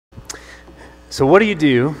So what do you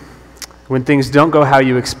do when things don't go how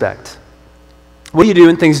you expect? What do you do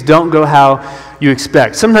when things don't go how you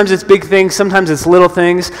expect? Sometimes it's big things, sometimes it's little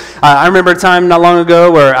things. I remember a time not long ago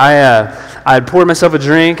where I had poured myself a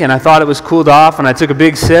drink and I thought it was cooled off, and I took a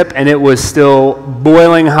big sip and it was still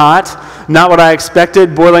boiling hot. Not what I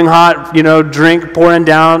expected. Boiling hot, drink pouring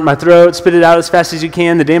down my throat. Spit it out as fast as you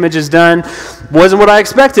can. The damage is done. Wasn't what I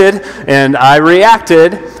expected, and I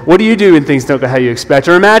reacted. What do you do when things don't go how you expect?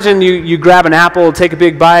 Or imagine you grab an apple, take a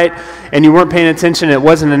big bite, and you weren't paying attention. It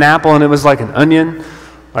wasn't an apple, and it was like an onion.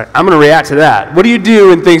 I'm going to react to that. What do you do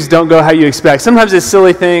when things don't go how you expect? Sometimes it's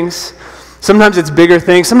silly things. Sometimes it's bigger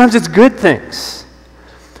things. Sometimes it's good things.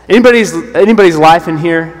 Anybody's life in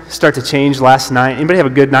here start to change last night? Anybody have a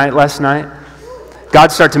good night last night?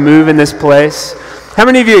 God start to move in this place? How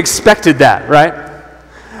many of you expected that, right?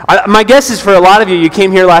 My guess is for a lot of you, you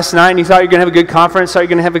came here last night and you thought you were going to have a good conference, thought you were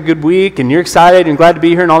going to have a good week, and you're excited and glad to be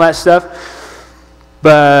here and all that stuff.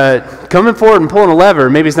 But coming forward and pulling a lever,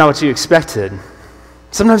 maybe it's not what you expected.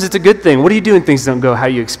 Sometimes it's a good thing. What do you do when things don't go how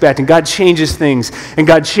you expect? And God changes things, and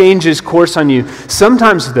God changes course on you.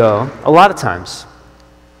 Sometimes, though, a lot of times,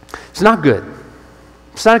 it's not good.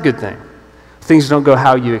 It's not a good thing. Things don't go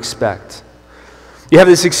how you expect. You have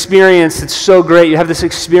this experience that's so great. You have this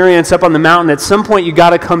experience up on the mountain. At some point, you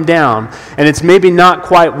got to come down, and it's maybe not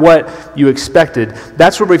quite what you expected.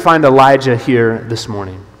 That's where we find Elijah here this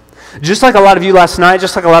morning. Just like a lot of you last night,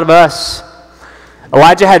 just like a lot of us,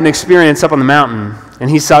 Elijah had an experience up on the mountain, and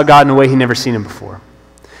he saw God in a way he'd never seen him before.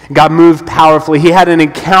 God moved powerfully. He had an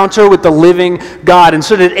encounter with the living God, and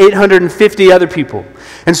so did 850 other people.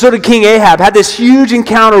 And so did King Ahab, had this huge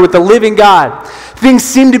encounter with the living God. Things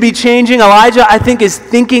seem to be changing. Elijah, I think, is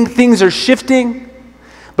thinking things are shifting.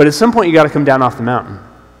 But at some point, you got to come down off the mountain.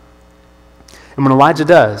 And when Elijah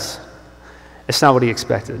does, it's not what he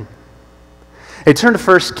expected. Hey, turn to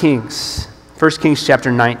 1 Kings. 1 Kings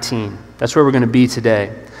chapter 19. That's where we're going to be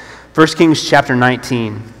today. 1 Kings chapter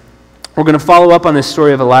 19. We're going to follow up on this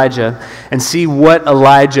story of Elijah and see what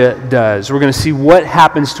Elijah does. We're going to see what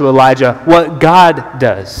happens to Elijah, what God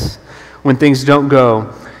does when things don't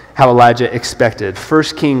go how Elijah expected. 1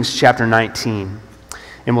 Kings chapter 19,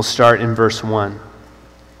 and we'll start in verse 1.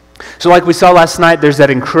 So like we saw last night, there's that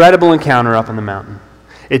incredible encounter up on the mountain.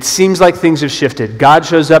 It seems like things have shifted. God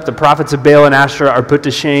shows up. The prophets of Baal and Asherah are put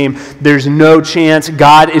to shame. There's no chance.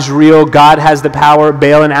 God is real. God has the power.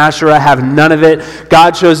 Baal and Asherah have none of it.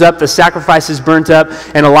 God shows up. The sacrifice is burnt up.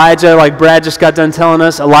 And Elijah, like Brad just got done telling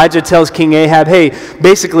us, Elijah tells King Ahab, hey,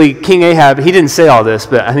 basically King Ahab, he didn't say all this,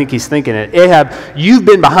 but I think he's thinking it. Ahab, you've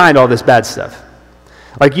been behind all this bad stuff.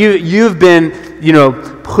 Like you've been,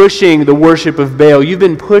 pushing the worship of Baal. You've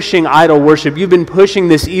been pushing idol worship. You've been pushing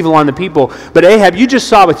this evil on the people. But Ahab, you just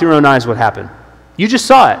saw with your own eyes what happened. You just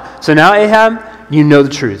saw it. So now Ahab, you know the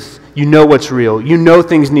truth. You know what's real. You know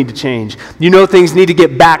things need to change. You know things need to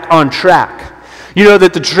get back on track. You know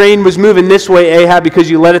that the train was moving this way, Ahab, because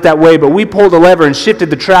you led it that way, but we pulled a lever and shifted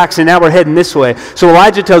the tracks, and now we're heading this way. So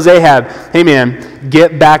Elijah tells Ahab, hey man,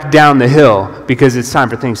 get back down the hill because it's time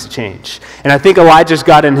for things to change. And I think Elijah's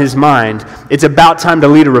got in his mind, it's about time to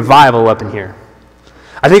lead a revival up in here.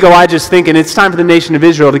 I think Elijah's thinking it's time for the nation of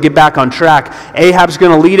Israel to get back on track. Ahab's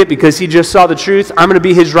going to lead it because he just saw the truth. I'm going to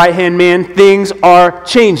be his right-hand man. Things are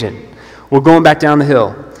changing. We're going back down the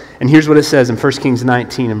hill. And here's what it says in 1 Kings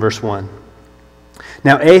 19 and verse 1.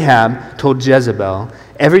 Now Ahab told Jezebel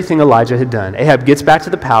everything Elijah had done. Ahab gets back to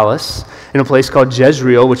the palace in a place called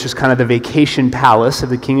Jezreel, which is kind of the vacation palace of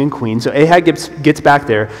the king and queen. So Ahab gets back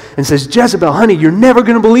there and says, Jezebel, honey, you're never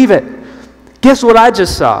going to believe it. Guess what I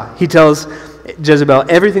just saw? He tells Jezebel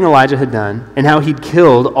everything Elijah had done and how he'd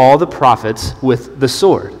killed all the prophets with the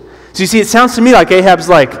sword. So you see, it sounds to me like Ahab's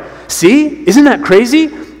like, see, isn't that crazy?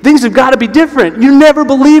 Things have got to be different. You never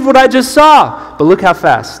believe what I just saw. But look how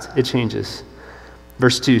fast it changes.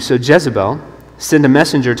 Verse 2, so Jezebel sent a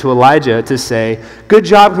messenger to Elijah to say, good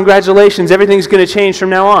job, congratulations, everything's going to change from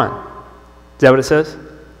now on. Is that what it says?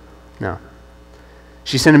 No.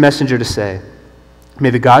 She sent a messenger to say, may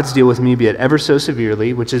the gods deal with me, be it ever so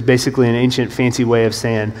severely, which is basically an ancient fancy way of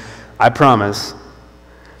saying, I promise,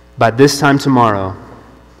 by this time tomorrow,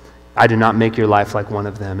 I do not make your life like one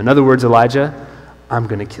of them. In other words, Elijah, I'm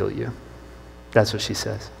going to kill you. That's what she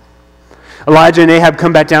says. Elijah and Ahab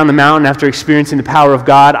come back down the mountain after experiencing the power of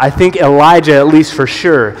God. I think Elijah, at least for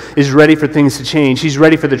sure, is ready for things to change. He's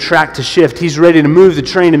ready for the track to shift. He's ready to move the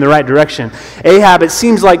train in the right direction. Ahab, it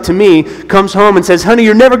seems like to me, comes home and says, honey,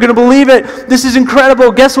 you're never going to believe it. This is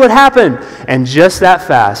incredible. Guess what happened? And just that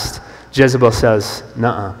fast, Jezebel says,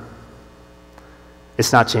 nuh-uh.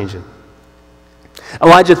 It's not changing.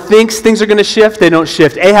 Elijah thinks things are going to shift. They don't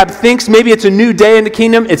shift. Ahab thinks maybe it's a new day in the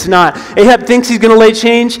kingdom. It's not. Ahab thinks he's going to lay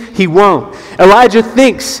change. He won't. Elijah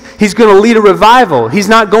thinks he's going to lead a revival. He's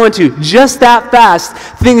not going to. Just that fast,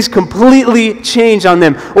 things completely change on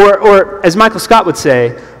them. Or as Michael Scott would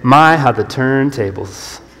say, my, how the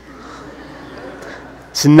turntables.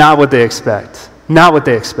 It's not what they expect. Not what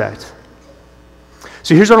they expect.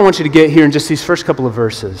 So here's what I want you to get here in just these first couple of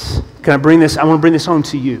verses. Can I bring this? I want to bring this home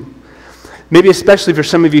to you. Maybe especially for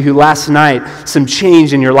some of you who last night, some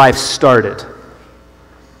change in your life started.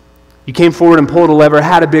 You came forward and pulled a lever,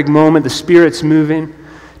 had a big moment, the Spirit's moving.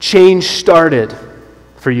 Change started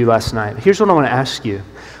for you last night. Here's what I want to ask you.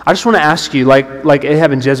 I just want to ask you, like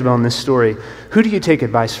Ahab and Jezebel in this story, who do you take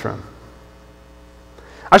advice from?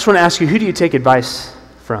 I just want to ask you, who do you take advice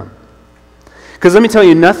from? Because let me tell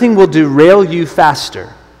you, nothing will derail you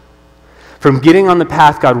faster from getting on the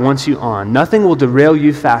path God wants you on. Nothing will derail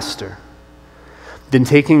you faster than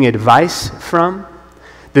taking advice from,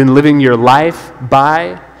 than living your life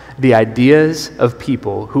by the ideas of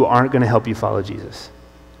people who aren't going to help you follow Jesus.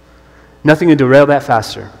 Nothing will derail that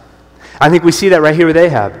faster. I think we see that right here with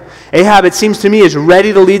Ahab. Ahab, it seems to me, is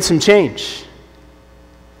ready to lead some change.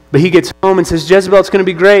 But he gets home and says, Jezebel, it's going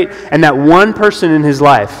to be great. And that one person in his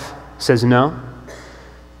life says no.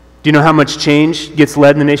 Do you know how much change gets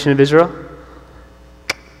led in the nation of Israel?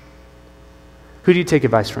 Who do you take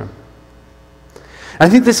advice from? I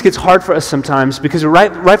think this gets hard for us sometimes because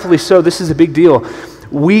rightfully so, this is a big deal.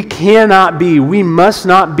 We must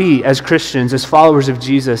not be as Christians, as followers of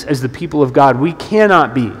Jesus, as the people of God. We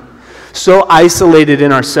cannot be so isolated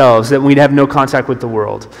in ourselves that we'd have no contact with the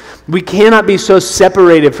world. We cannot be so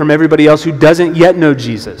separated from everybody else who doesn't yet know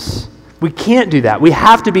Jesus. We can't do that. We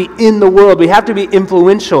have to be in the world. We have to be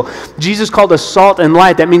influential. Jesus called us salt and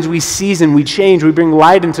light. That means we season, we change, we bring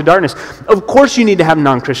light into darkness. Of course you need to have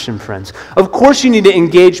non-Christian friends. Of course you need to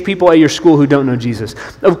engage people at your school who don't know Jesus.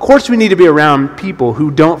 Of course we need to be around people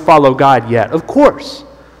who don't follow God yet. Of course.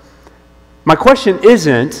 My question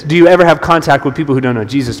isn't, do you ever have contact with people who don't know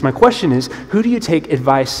Jesus? My question is, who do you take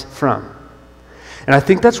advice from? And I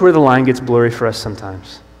think that's where the line gets blurry for us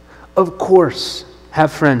sometimes. Of course,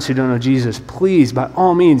 have friends who don't know Jesus. Please, by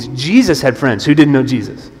all means, Jesus had friends who didn't know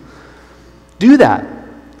Jesus. Do that.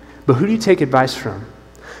 But who do you take advice from?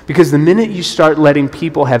 Because the minute you start letting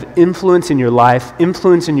people have influence in your life,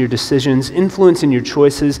 influence in your decisions, influence in your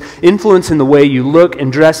choices, influence in the way you look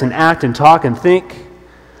and dress and act and talk and think,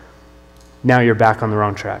 now you're back on the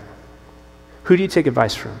wrong track. Who do you take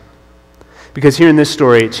advice from? Because here in this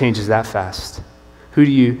story, it changes that fast. Who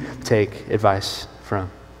do you take advice from?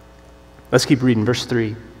 Let's keep reading. Verse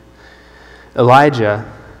 3.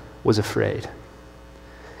 Elijah was afraid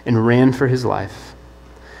and ran for his life.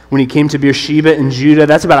 When he came to Beersheba in Judah,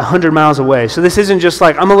 that's about 100 miles away. So this isn't just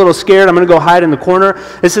like, I'm a little scared, I'm going to go hide in the corner.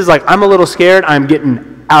 This is like, I'm a little scared, I'm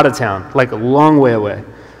getting out of town, like a long way away.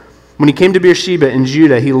 When he came to Beersheba in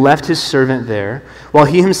Judah, he left his servant there, while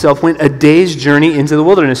he himself went a day's journey into the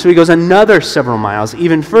wilderness. So he goes another several miles,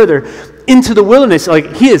 even further, into the wilderness.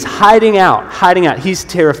 Like, he is hiding out. He's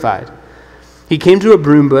terrified. He came to a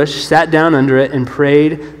broom bush, sat down under it, and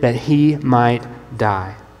prayed that he might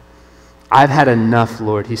die. I've had enough,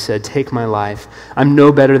 Lord, he said. Take my life. I'm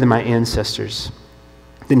no better than my ancestors.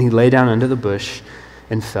 Then he lay down under the bush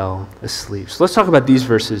and fell asleep. So let's talk about these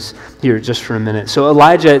verses here just for a minute. So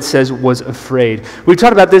Elijah, it says, was afraid. We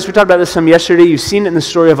talked about this some yesterday. You've seen it in the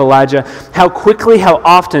story of Elijah, how quickly, how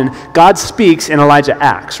often God speaks and Elijah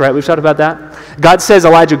acts, right? We've talked about that. God says,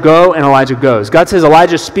 Elijah, go, and Elijah goes. God says,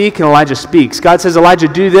 Elijah, speak, and Elijah speaks. God says, Elijah,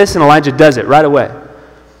 do this, and Elijah does it right away.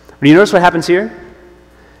 But you notice what happens here?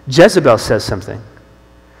 Jezebel says something.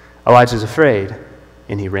 Elijah's afraid,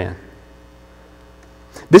 and he ran.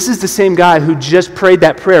 This is the same guy who just prayed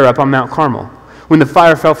that prayer up on Mount Carmel when the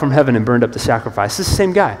fire fell from heaven and burned up the sacrifice. This is the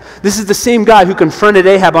same guy. This is the same guy who confronted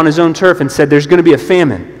Ahab on his own turf and said, there's going to be a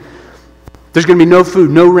famine. There's going to be no food,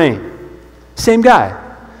 no rain. Same guy.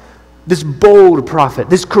 This bold prophet,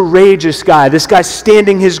 this courageous guy, this guy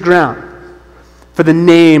standing his ground for the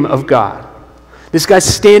name of God. This guy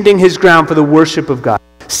standing his ground for the worship of God.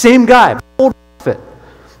 Same guy, bold prophet.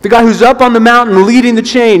 The guy who's up on the mountain leading the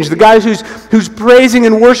change. The guy who's praising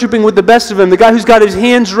and worshiping with the best of them. The guy who's got his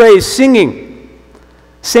hands raised, singing.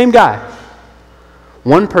 Same guy.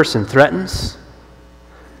 One person threatens,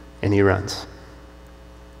 and he runs.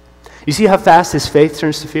 You see how fast his faith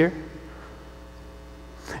turns to fear?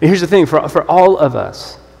 And here's the thing, for all of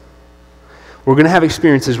us, we're going to have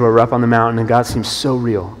experiences where we're up on the mountain and God seems so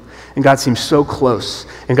real. And God seems so close.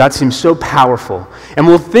 And God seems so powerful. And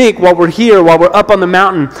we'll think while we're here, while we're up on the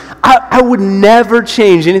mountain, I would never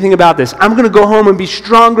change anything about this. I'm going to go home and be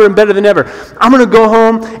stronger and better than ever. I'm going to go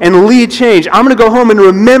home and lead change. I'm going to go home and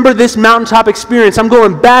remember this mountaintop experience. I'm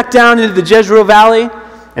going back down into the Jezreel Valley,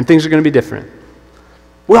 and things are going to be different.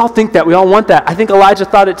 We all think that. We all want that. I think Elijah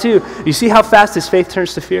thought it too. You see how fast his faith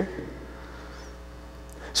turns to fear?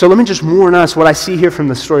 So let me just warn us what I see here from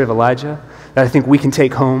the story of Elijah that I think we can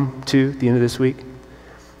take home to the end of this week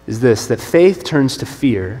is this, that faith turns to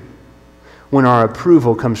fear when our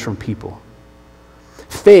approval comes from people.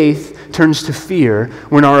 Faith turns to fear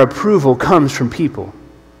when our approval comes from people.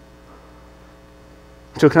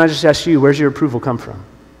 So can I just ask you, where's your approval come from?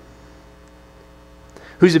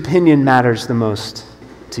 Whose opinion matters the most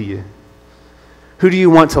to you? Who do you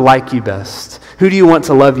want to like you best? Who do you want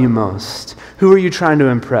to love you most? Who are you trying to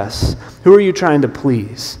impress? Who are you trying to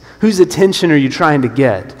please? Whose attention are you trying to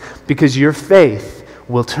get? Because your faith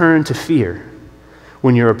will turn to fear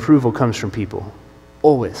when your approval comes from people.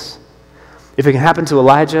 Always. If it can happen to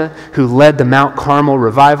Elijah, who led the Mount Carmel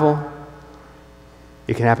revival,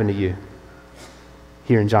 it can happen to you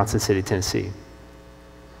here in Johnson City, Tennessee.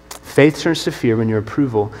 Faith turns to fear when your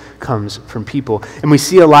approval comes from people. And we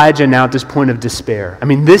see Elijah now at this point of despair. I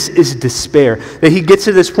mean, this is despair. That he gets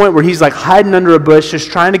to this point where he's like hiding under a bush, just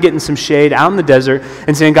trying to get in some shade out in the desert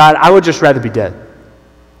and saying, God, I would just rather be dead.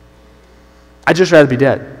 I'd just rather be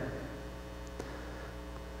dead.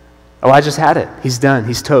 Elijah's had it. He's done.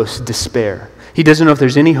 He's toast. Despair. He doesn't know if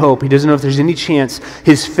there's any hope. He doesn't know if there's any chance.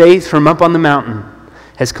 His faith from up on the mountain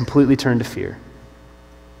has completely turned to fear.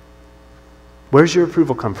 Where's your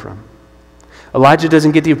approval come from? Elijah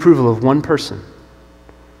doesn't get the approval of one person.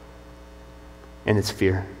 And it's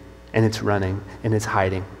fear. And it's running. And it's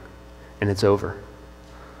hiding. And it's over.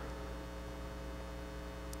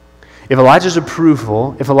 If Elijah's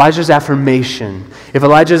approval, if Elijah's affirmation, if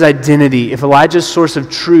Elijah's identity, if Elijah's source of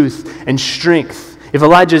truth and strength, if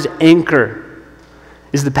Elijah's anchor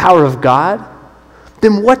is the power of God,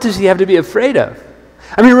 then what does he have to be afraid of?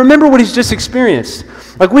 I mean, remember what he's just experienced.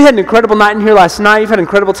 Like, we had an incredible night in here last night. You've had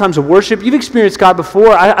incredible times of worship. You've experienced God before.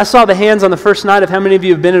 I saw the hands on the first night of how many of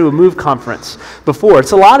you have been to a Move conference before.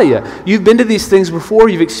 It's a lot of you. You've been to these things before.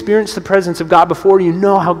 You've experienced the presence of God before. You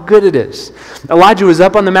know how good it is. Elijah was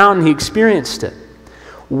up on the mountain. He experienced it.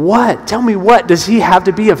 Tell me, what does he have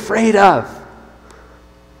to be afraid of?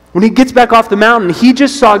 When he gets back off the mountain, he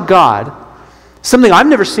just saw God, something I've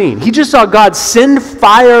never seen. He just saw God send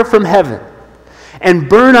fire from heaven and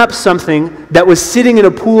burn up something that was sitting in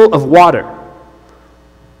a pool of water.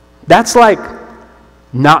 That's like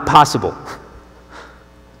not possible.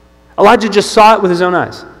 Elijah just saw it with his own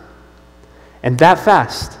eyes. And that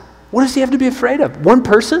fast. What does he have to be afraid of? One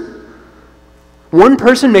person? One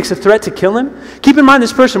person makes a threat to kill him? Keep in mind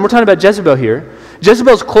this person, we're talking about Jezebel here.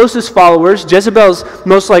 Jezebel's closest followers, Jezebel's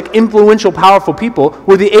most influential, powerful people,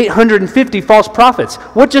 were the 850 false prophets.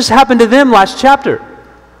 What just happened to them last chapter?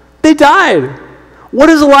 They died. What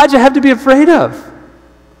does Elijah have to be afraid of?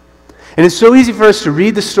 And it's so easy for us to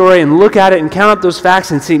read the story and look at it and count up those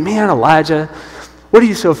facts and say, man, Elijah, what are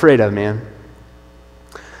you so afraid of, man?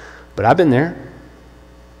 But I've been there.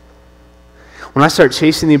 When I start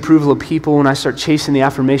chasing the approval of people, when I start chasing the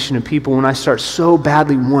affirmation of people, when I start so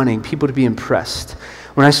badly wanting people to be impressed,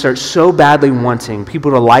 when I start so badly wanting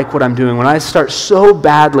people to like what I'm doing, when I start so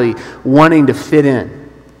badly wanting to fit in,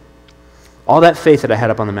 all that faith that I had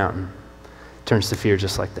up on the mountain turns to fear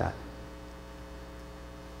just like that.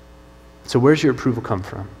 So where's your approval come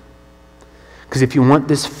from? Because if you want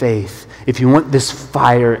this faith, if you want this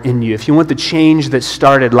fire in you, if you want the change that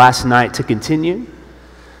started last night to continue,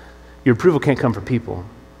 your approval can't come from people.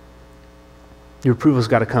 Your approval's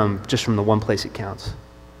got to come just from the one place it counts.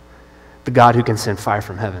 The God who can send fire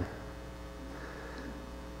from heaven.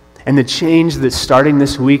 And the change that's starting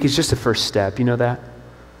this week is just a first step. You know that?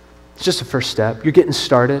 It's just a first step. You're getting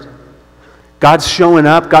started. God's showing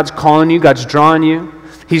up. God's calling you. God's drawing you.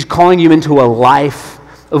 He's calling you into a life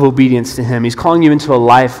of obedience to Him. He's calling you into a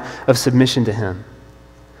life of submission to Him.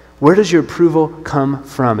 Where does your approval come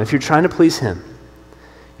from? If you're trying to please Him,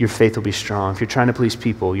 your faith will be strong. If you're trying to please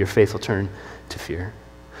people, your faith will turn to fear.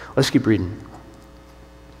 Let's keep reading.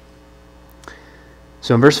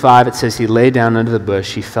 So in verse 5, it says, he lay down under the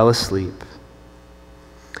bush. He fell asleep.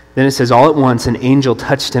 Then it says, all at once an angel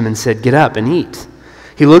touched him and said, get up and eat.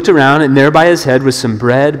 He looked around, and there by his head was some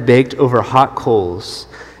bread baked over hot coals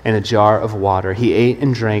and a jar of water. He ate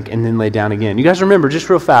and drank and then lay down again. You guys remember, just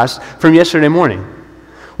real fast, from yesterday morning,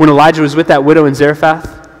 when Elijah was with that widow in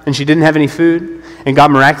Zarephath, and she didn't have any food, and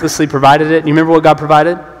God miraculously provided it. And you remember what God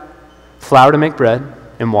provided? Flour to make bread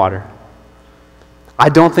and water. I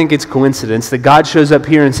don't think it's coincidence that God shows up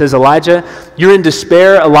here and says, Elijah, you're in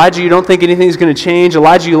despair. Elijah, you don't think anything's going to change.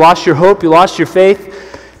 Elijah, you lost your hope. You lost your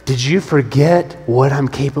faith. Did you forget what I'm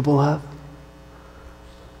capable of?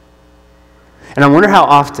 And I wonder how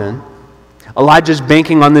often Elijah's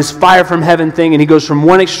banking on this fire from heaven thing, and he goes from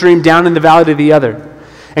one extreme down in the valley to the other.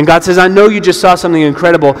 And God says, I know you just saw something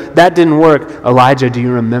incredible. That didn't work. Elijah, do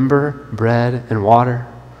you remember bread and water?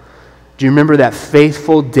 Do you remember that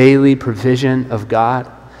faithful daily provision of God?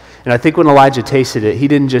 And I think when Elijah tasted it, he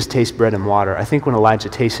didn't just taste bread and water. I think when Elijah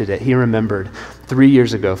tasted it, he remembered 3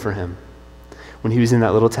 years ago for him when he was in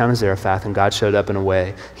that little town of Zarephath and God showed up in a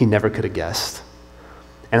way he never could have guessed.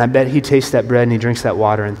 And I bet he tastes that bread and he drinks that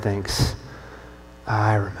water and thinks,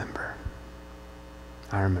 I remember.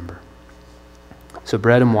 I remember. So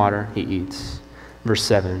bread and water he eats. Verse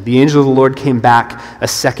 7, the angel of the Lord came back a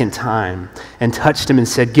second time and touched him and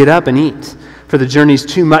said, get up and eat, for the journey's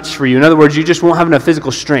too much for you. In other words, you just won't have enough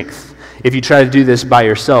physical strength if you try to do this by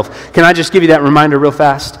yourself. Can I just give you that reminder real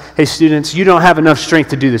fast? Hey, students, you don't have enough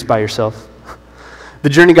strength to do this by yourself. The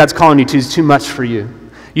journey God's calling you to is too much for you.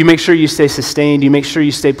 You make sure you stay sustained. You make sure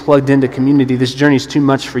you stay plugged into community. This journey's too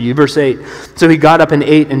much for you. Verse 8, so he got up and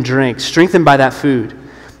ate and drank, strengthened by that food.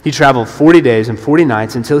 He traveled 40 days and 40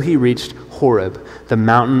 nights until he reached Horeb, the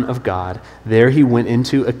mountain of God. There he went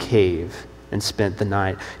into a cave and spent the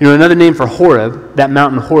night. You know, another name for Horeb, that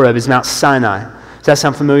mountain Horeb, is Mount Sinai. Does that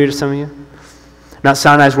sound familiar to some of you? Mount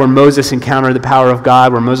Sinai is where Moses encountered the power of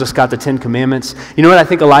God, where Moses got the 10 Commandments. You know what I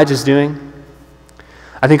think Elijah's doing?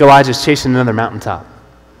 I think Elijah's chasing another mountaintop.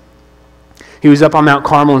 He was up on Mount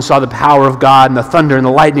Carmel and saw the power of God and the thunder and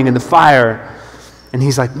the lightning and the fire. And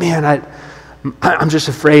he's like, man, I'm just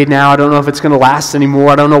afraid now. I don't know if it's going to last anymore.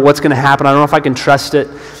 I don't know what's going to happen. I don't know if I can trust it.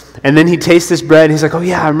 And then he tastes this bread. And he's like, oh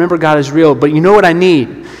yeah, I remember God is real. But you know what I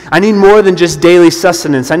need? I need more than just daily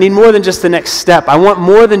sustenance. I need more than just the next step. I want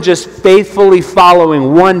more than just faithfully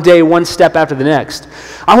following one day, one step after the next.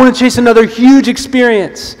 I want to chase another huge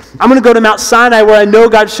experience. I'm going to go to Mount Sinai where I know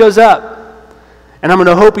God shows up. And I'm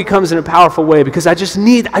going to hope he comes in a powerful way because I just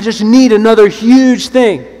need another huge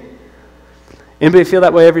thing. Anybody feel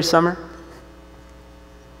that way every summer?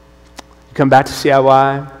 You come back to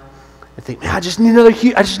CIY and think, man, I just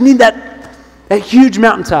need that huge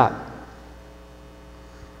mountaintop.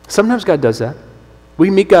 Sometimes God does that.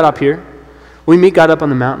 We meet God up here. We meet God up on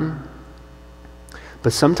the mountain.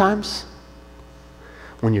 But sometimes,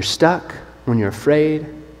 when you're stuck, when you're afraid,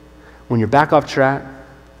 when you're back off track,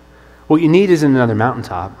 what you need isn't another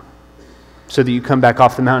mountaintop so that you come back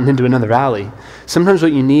off the mountain into another valley. Sometimes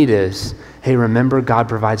what you need is, hey, remember God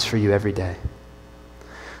provides for you every day.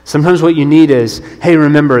 Sometimes what you need is, hey,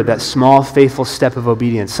 remember that small, faithful step of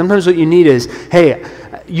obedience. Sometimes what you need is, hey,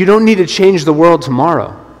 you don't need to change the world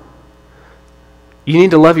tomorrow. You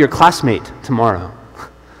need to love your classmate tomorrow.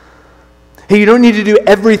 Hey, you don't need to do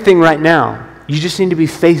everything right now. You just need to be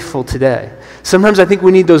faithful today. Sometimes I think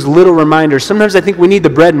we need those little reminders. Sometimes I think we need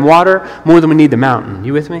the bread and water more than we need the mountain.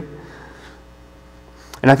 You with me?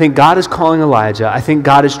 And I think God is calling Elijah. I think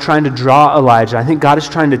God is trying to draw Elijah. I think God is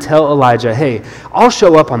trying to tell Elijah, hey, I'll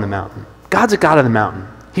show up on the mountain. God's a God of the mountain.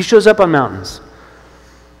 He shows up on mountains.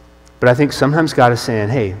 But I think sometimes God is saying,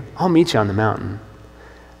 hey, I'll meet you on the mountain,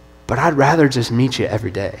 but I'd rather just meet you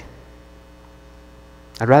every day.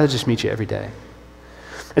 I'd rather just meet you every day.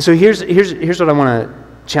 And so here's what I want to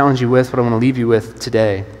challenge you with, what I want to leave you with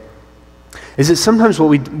today, is that sometimes what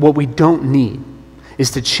we don't need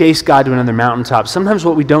is to chase God to another mountaintop. Sometimes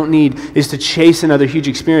what we don't need is to chase another huge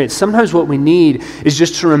experience. Sometimes what we need is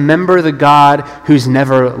just to remember the God who's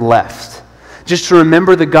never left. Just to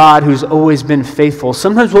remember the God who's always been faithful.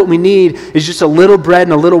 Sometimes what we need is just a little bread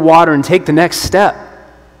and a little water and take the next step.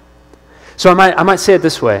 So I might say it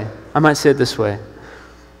this way.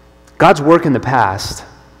 God's work in the past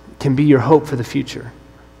can be your hope for the future.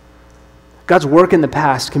 God's work in the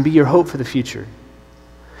past can be your hope for the future.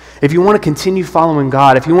 If you want to continue following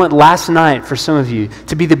God, if you want last night, for some of you,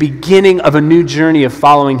 to be the beginning of a new journey of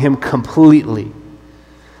following him completely,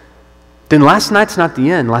 then last night's not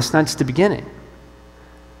the end. Last night's the beginning.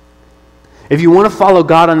 If you want to follow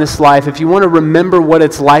God on this life, if you want to remember what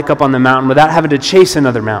it's like up on the mountain without having to chase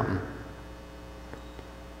another mountain,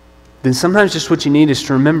 then sometimes just what you need is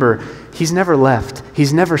to remember he's never left.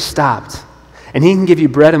 He's never stopped. And he can give you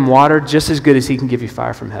bread and water just as good as he can give you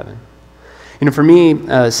fire from heaven. You know, for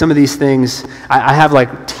me, some of these things, I have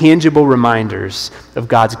like tangible reminders of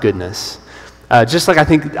God's goodness. Just like I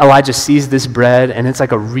think Elijah sees this bread and it's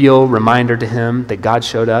like a real reminder to him that God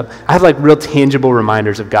showed up. I have like real tangible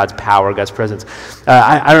reminders of God's power, God's presence.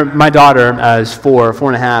 My daughter is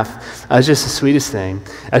 4.5. It's just the sweetest thing.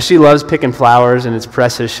 She loves picking flowers and it's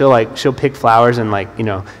precious. She'll pick flowers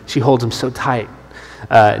and she holds them so tight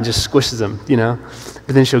and just squishes them,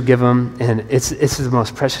 But then she'll give them, and it's the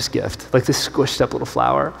most precious gift. Like this squished up little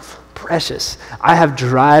flower. Precious. I have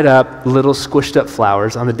dried up little squished up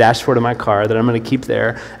flowers on the dashboard of my car that I'm going to keep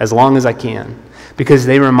there as long as I can because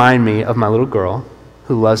they remind me of my little girl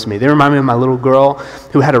who loves me. They remind me of my little girl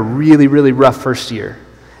who had a really, really rough first year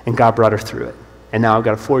and God brought her through it. And now I've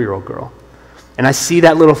got a 4-year-old girl. And I see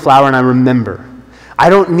that little flower and I remember. I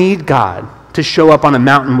don't need God to show up on a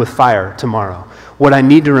mountain with fire tomorrow. What I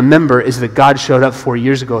need to remember is that God showed up 4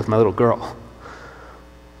 years ago with my little girl.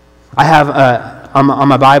 I have on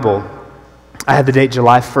my Bible, I had the date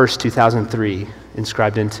July 1st, 2003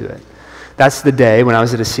 inscribed into it. That's the day when I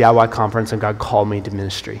was at a CIY conference and God called me to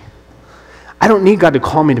ministry. I don't need God to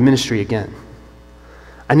call me to ministry again.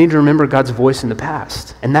 I need to remember God's voice in the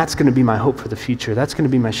past, and that's going to be my hope for the future. That's going to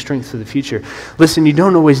be my strength for the future. Listen, you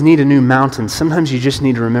don't always need a new mountain. Sometimes you just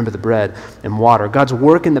need to remember the bread and water. God's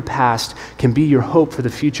work in the past can be your hope for the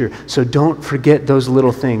future, so don't forget those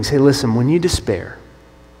little things. Hey, listen, when you despair,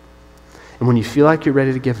 and when you feel like you're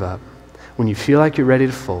ready to give up, when you feel like you're ready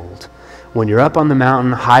to fold, when you're up on the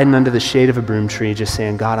mountain hiding under the shade of a broom tree just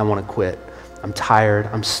saying, God, I want to quit. I'm tired.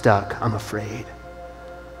 I'm stuck. I'm afraid.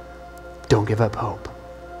 Don't give up hope.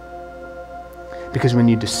 Because when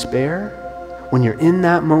you despair, when you're in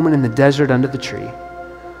that moment in the desert under the tree,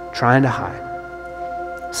 trying to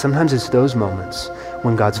hide, sometimes it's those moments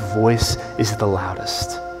when God's voice is the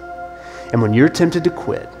loudest. And when you're tempted to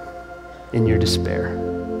quit in your despair,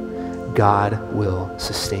 God will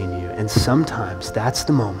sustain you. And sometimes that's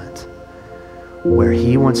the moment where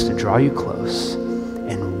he wants to draw you close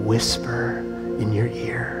and whisper in your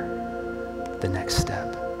ear the next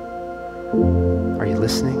step. Are you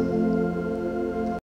listening?